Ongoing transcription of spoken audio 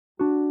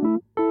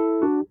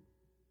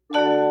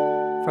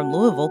from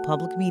Louisville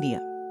Public Media.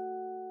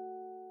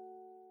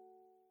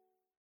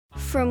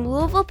 From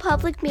Louisville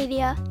Public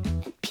Media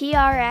and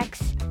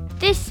PRX,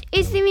 this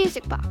is the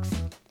Music Box,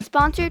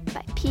 sponsored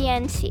by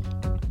PNC.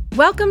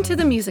 Welcome to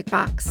the Music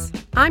Box.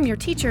 I'm your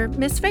teacher,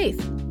 Miss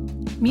Faith.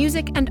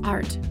 Music and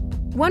art.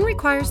 One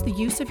requires the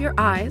use of your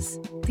eyes,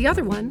 the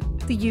other one,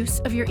 the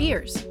use of your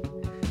ears.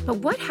 But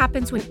what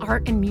happens when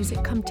art and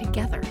music come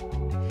together?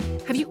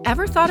 Have you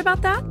ever thought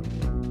about that?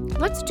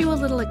 Let's do a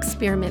little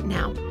experiment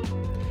now.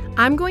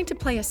 I'm going to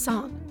play a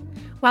song.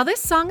 While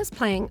this song is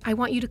playing, I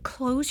want you to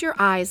close your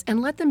eyes and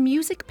let the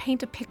music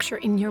paint a picture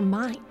in your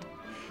mind.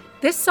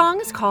 This song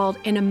is called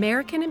An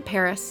American in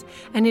Paris,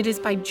 and it is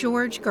by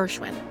George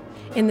Gershwin.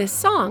 In this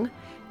song,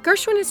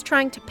 Gershwin is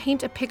trying to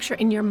paint a picture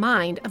in your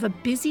mind of a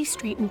busy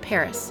street in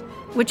Paris,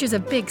 which is a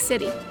big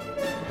city.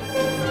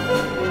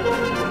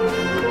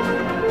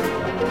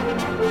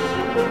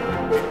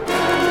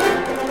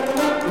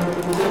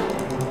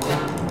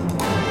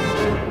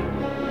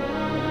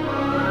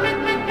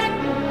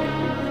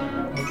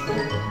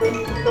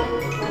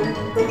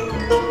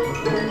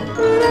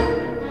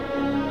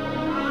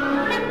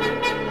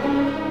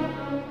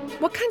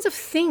 What kinds of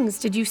things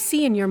did you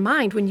see in your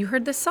mind when you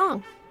heard this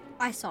song?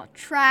 I saw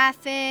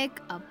traffic,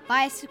 a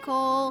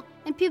bicycle,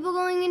 and people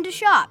going into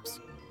shops.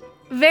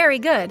 Very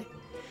good.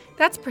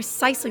 That's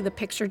precisely the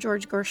picture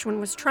George Gershwin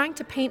was trying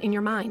to paint in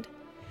your mind.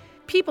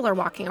 People are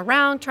walking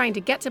around trying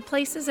to get to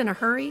places in a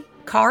hurry,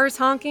 cars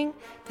honking,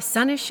 the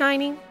sun is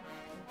shining.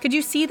 Could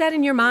you see that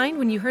in your mind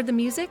when you heard the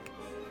music?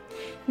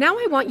 Now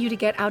I want you to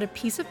get out a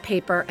piece of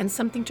paper and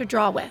something to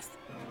draw with.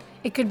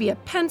 It could be a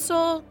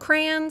pencil,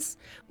 crayons,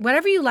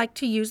 whatever you like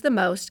to use the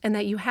most and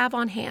that you have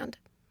on hand.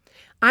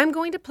 I'm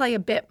going to play a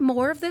bit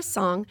more of this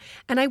song,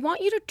 and I want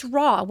you to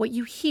draw what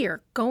you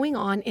hear going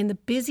on in the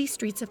busy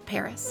streets of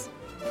Paris.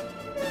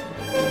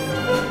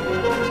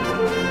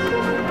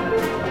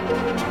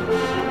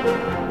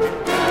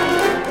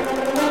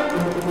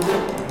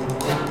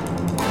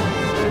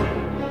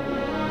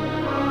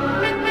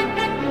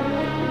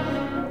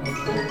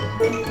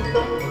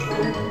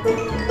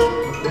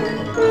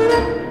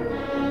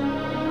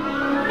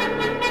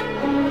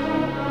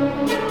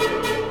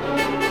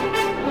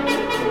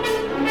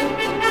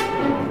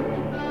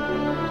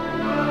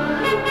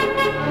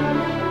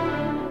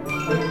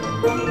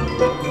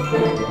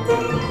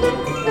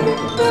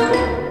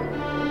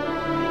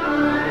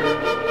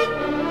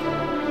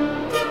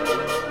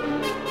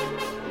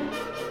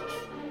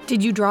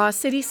 Did you draw a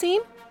city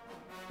scene?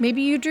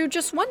 Maybe you drew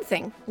just one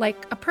thing,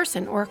 like a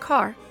person or a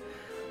car.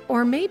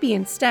 Or maybe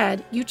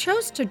instead, you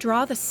chose to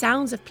draw the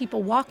sounds of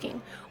people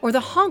walking or the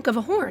honk of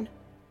a horn.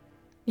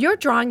 Your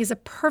drawing is a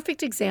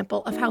perfect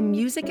example of how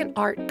music and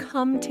art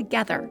come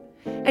together.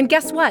 And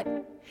guess what?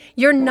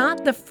 You're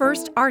not the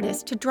first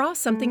artist to draw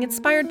something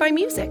inspired by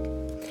music.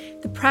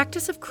 The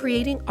practice of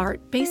creating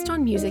art based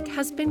on music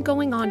has been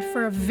going on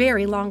for a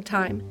very long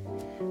time.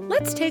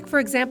 Let's take, for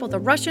example, the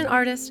Russian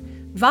artist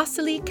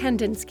Vasily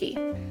Kandinsky.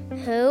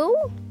 Who?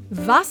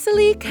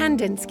 Vasily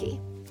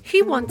Kandinsky.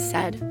 He once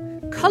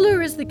said,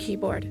 "Color is the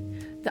keyboard,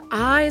 the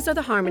eyes are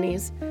the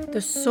harmonies,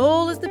 the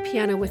soul is the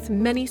piano with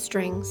many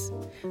strings.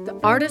 The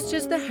artist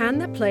is the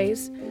hand that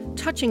plays,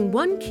 touching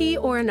one key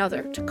or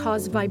another to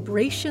cause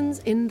vibrations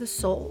in the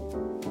soul."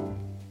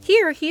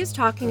 Here he is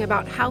talking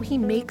about how he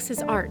makes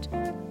his art.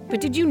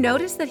 But did you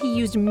notice that he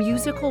used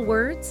musical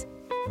words?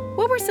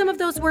 What were some of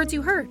those words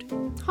you heard?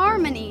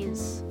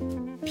 Harmonies.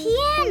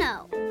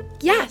 Piano.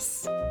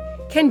 Yes!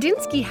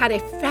 Kandinsky had a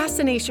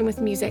fascination with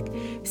music,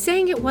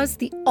 saying it was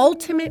the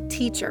ultimate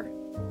teacher.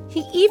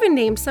 He even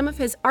named some of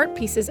his art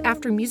pieces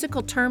after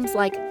musical terms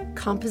like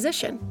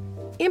composition,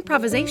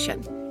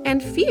 improvisation,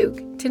 and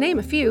fugue, to name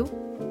a few.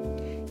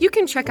 You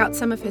can check out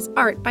some of his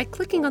art by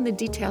clicking on the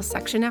details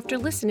section after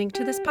listening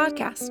to this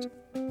podcast.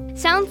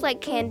 Sounds like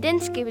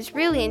Kandinsky was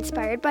really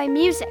inspired by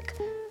music.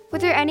 Were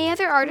there any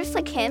other artists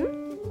like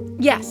him?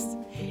 Yes.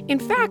 In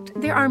fact,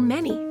 there are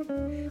many.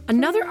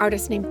 Another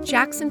artist named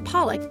Jackson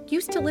Pollock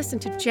used to listen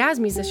to jazz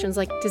musicians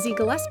like Dizzy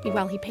Gillespie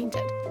while he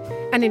painted.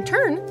 And in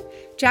turn,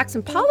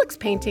 Jackson Pollock's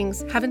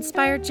paintings have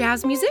inspired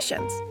jazz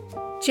musicians.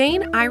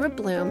 Jane Ira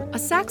Bloom, a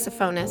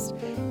saxophonist,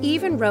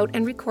 even wrote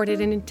and recorded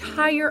an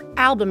entire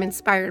album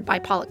inspired by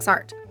Pollock's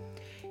art.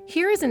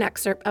 Here is an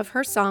excerpt of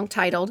her song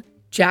titled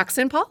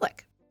Jackson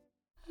Pollock.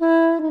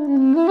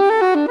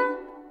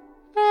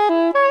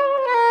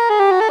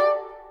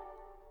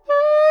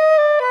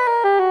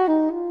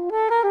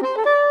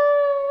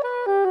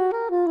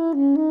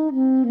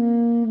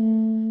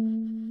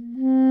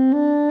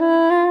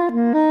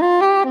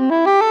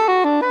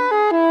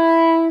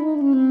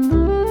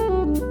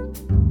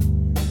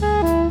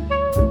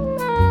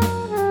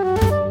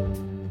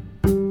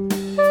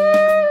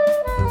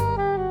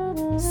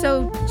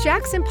 So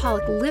Jackson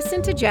Pollock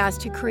listened to jazz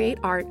to create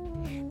art.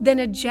 Then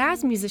a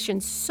jazz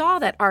musician saw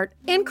that art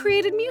and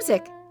created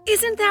music.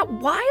 Isn't that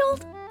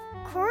wild?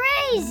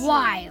 Crazy.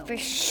 Wild. For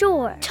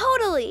sure.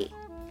 Totally.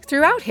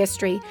 Throughout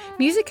history,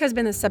 music has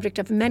been the subject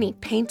of many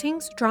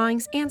paintings,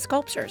 drawings, and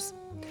sculptures.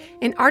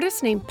 An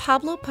artist named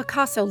Pablo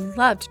Picasso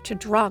loved to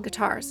draw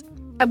guitars.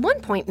 At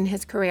one point in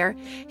his career,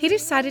 he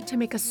decided to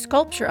make a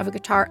sculpture of a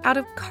guitar out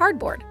of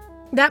cardboard.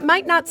 That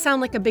might not sound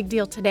like a big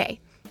deal today.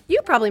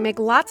 You probably make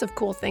lots of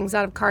cool things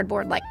out of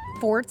cardboard, like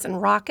forts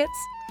and rockets.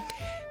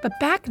 But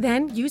back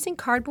then, using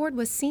cardboard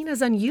was seen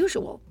as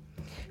unusual.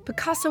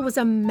 Picasso was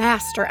a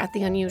master at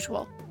the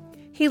unusual.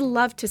 He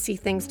loved to see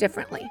things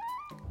differently.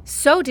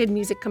 So did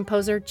music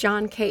composer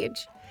John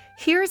Cage.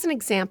 Here is an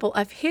example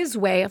of his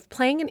way of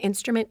playing an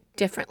instrument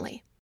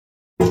differently.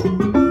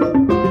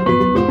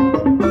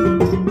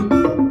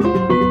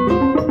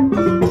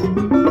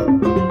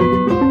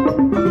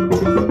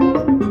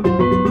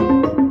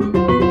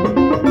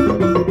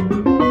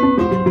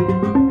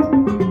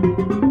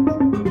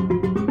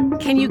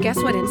 Can you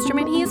guess what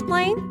instrument he is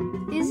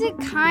playing? Is it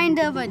kind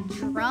of a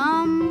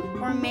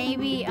drum or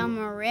maybe a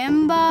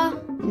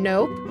marimba?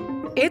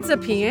 Nope, it's a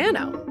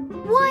piano.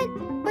 What?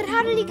 But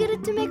how did he get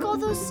it to make all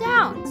those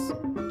sounds?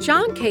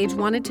 John Cage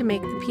wanted to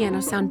make the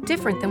piano sound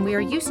different than we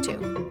are used to.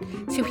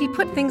 So he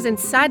put things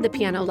inside the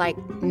piano like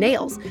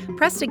nails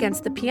pressed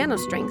against the piano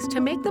strings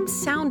to make them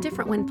sound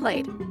different when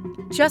played.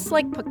 Just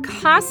like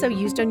Picasso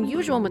used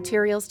unusual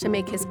materials to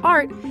make his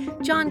art,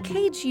 John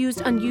Cage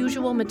used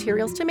unusual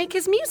materials to make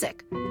his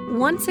music.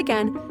 Once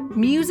again,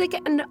 music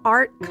and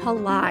art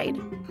collide.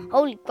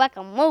 Holy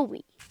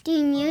guacamole.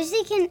 Do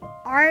music and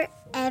art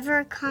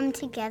ever come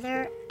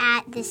together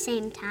at the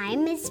same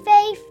time, Ms.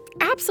 Faith?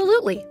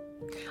 Absolutely.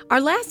 Our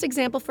last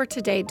example for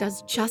today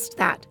does just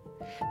that.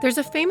 There's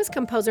a famous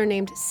composer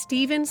named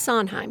Stephen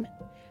Sondheim.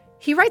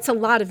 He writes a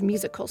lot of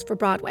musicals for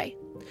Broadway.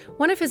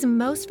 One of his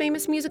most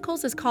famous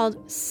musicals is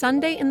called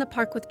Sunday in the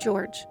Park with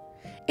George.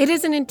 It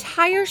is an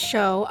entire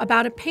show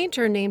about a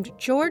painter named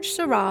George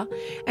Seurat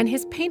and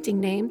his painting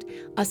named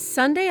A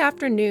Sunday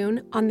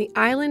Afternoon on the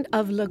Island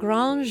of Le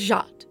Grand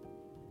Jatte.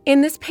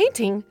 In this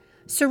painting,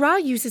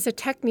 Seurat uses a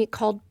technique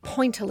called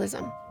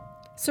pointillism.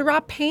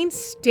 Seurat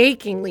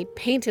painstakingly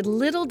painted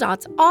little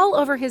dots all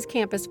over his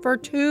campus for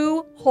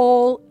 2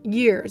 whole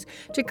years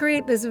to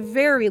create this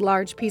very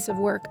large piece of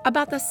work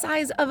about the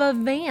size of a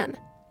van.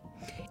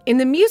 In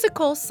the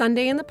musical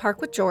Sunday in the Park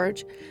with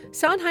George,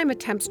 Sondheim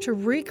attempts to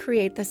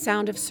recreate the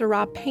sound of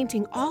Seurat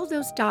painting all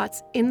those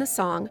dots in the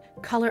song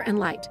Color and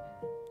Light.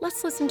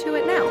 Let's listen to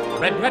it now.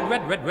 Red, red,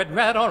 red, red, red,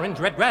 red, orange,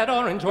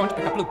 orange.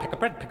 Pick up blue, pick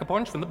up red, pick up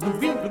orange. From the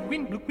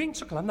blue green,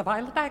 circle on the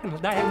violet, diagonal,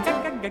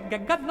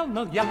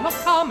 diagonal,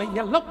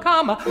 yellow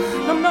comma,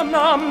 num, num,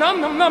 num,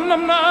 num, num, num,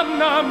 num, num,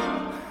 num.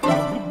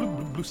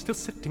 Blue, still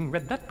sitting,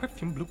 red, that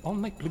perfume, blue, all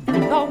night, blue,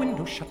 the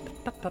window shut,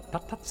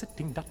 dot,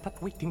 sitting,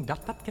 dot, waiting,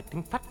 dot,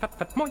 getting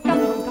fat, more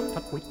yellow,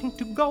 dot, waiting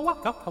to go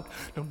out.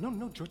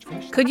 No, George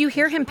finished. Could you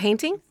hear him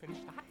painting?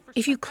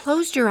 If you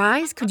closed your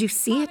eyes, could you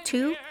see it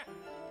too?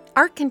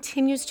 Art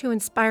continues to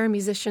inspire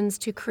musicians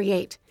to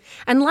create.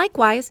 And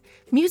likewise,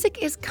 music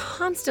is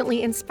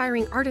constantly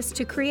inspiring artists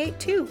to create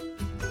too.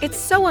 It's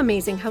so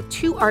amazing how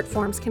 2 art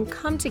forms can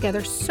come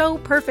together so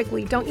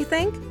perfectly, don't you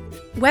think?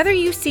 Whether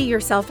you see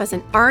yourself as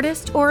an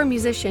artist or a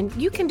musician,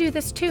 you can do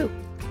this too.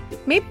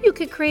 Maybe you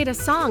could create a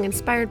song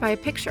inspired by a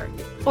picture.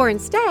 Or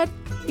instead,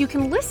 you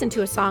can listen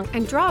to a song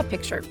and draw a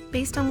picture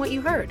based on what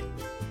you heard.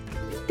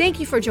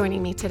 Thank you for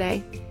joining me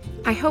today.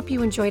 I hope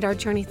you enjoyed our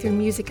journey through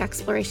music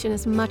exploration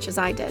as much as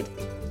I did.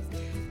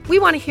 We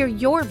want to hear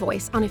your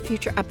voice on a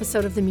future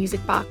episode of The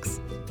Music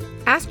Box.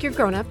 Ask your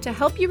grown-up to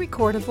help you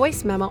record a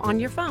voice memo on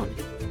your phone.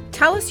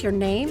 Tell us your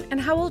name and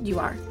how old you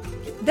are.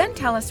 Then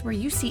tell us where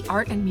you see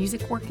art and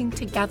music working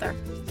together.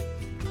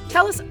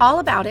 Tell us all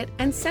about it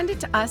and send it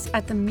to us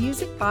at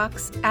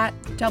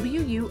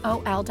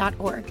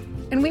themusicbox@wuol.org,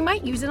 and we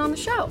might use it on the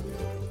show.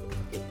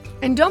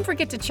 And don't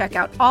forget to check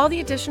out all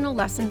the additional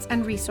lessons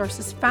and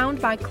resources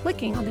found by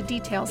clicking on the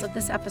details of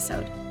this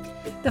episode.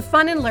 The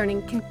fun and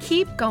learning can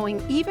keep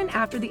going even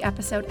after the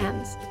episode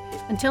ends.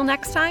 Until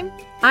next time,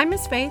 I'm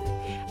Miss Faith,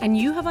 and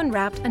you have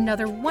unwrapped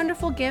another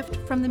wonderful gift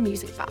from the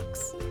Music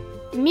Box.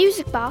 The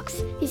Music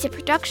Box is a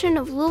production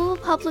of Louisville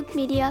Public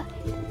Media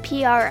and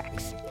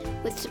PRX,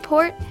 with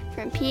support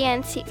from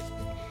PNC.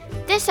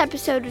 This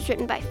episode was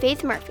written by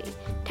Faith Murphy.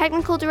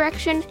 Technical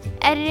direction,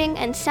 editing,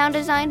 and sound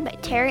design by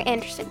Terry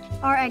Anderson.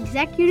 Our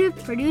executive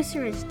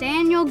producer is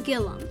Daniel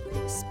Gillum.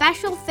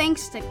 Special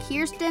thanks to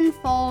Kirsten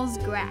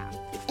Falls-Graf.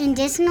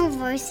 Additional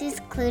voices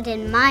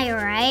included Maya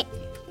Wright,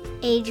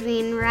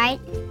 Adrian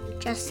Wright,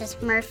 Justice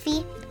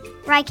Murphy,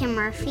 Rika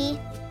Murphy,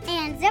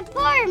 and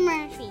Zipporah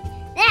Murphy.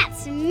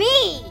 That's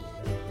me!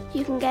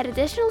 You can get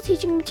additional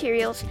teaching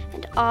materials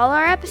and all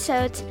our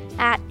episodes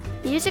at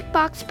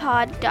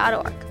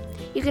musicboxpod.org.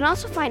 You can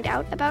also find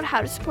out about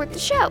how to support the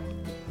show.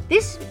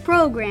 This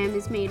program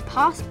is made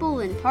possible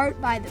in part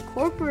by the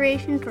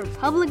Corporation for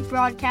Public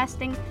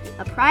Broadcasting,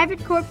 a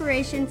private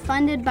corporation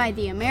funded by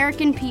the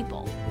American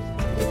people.